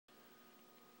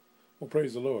Well,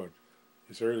 praise the Lord.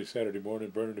 It's early Saturday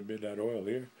morning, burning the midnight oil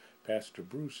here. Pastor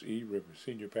Bruce E. Rivers,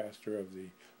 Senior Pastor of the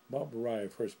Mount Moriah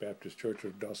First Baptist Church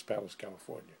of Dos Palos,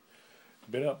 California.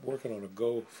 Been up working on a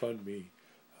GoFundMe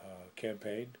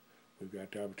campaign. We've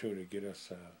got the opportunity to get us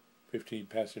a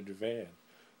 15-passenger van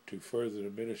to further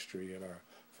the ministry in our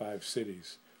 5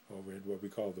 cities over in what we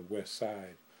call the west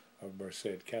side of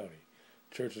Merced County.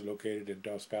 Church is located in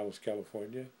Dos Palos,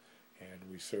 California, and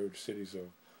we serve cities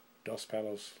of Dos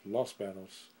Palos, Los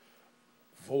Banos,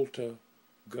 Volta,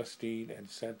 Gustine, and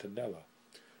Santanella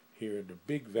here in the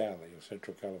Big Valley of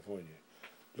Central California.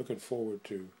 Looking forward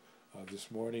to this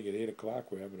morning at 8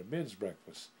 o'clock. We're having a men's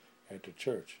breakfast at the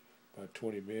church. About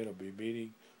 20 men will be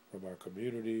meeting from our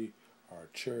community, our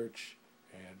church,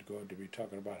 and going to be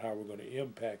talking about how we're going to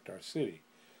impact our city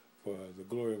for the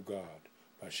glory of God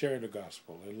by sharing the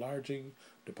gospel, enlarging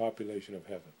the population of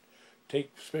heaven.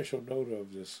 Take special note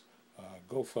of this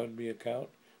GoFundMe account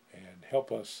and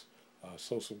help us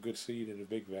sow some good seed in the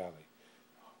Big Valley.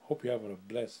 Hope you're having a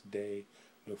blessed day.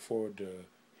 Look forward to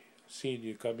seeing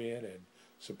you come in and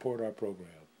support our program.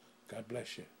 God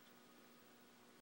bless you.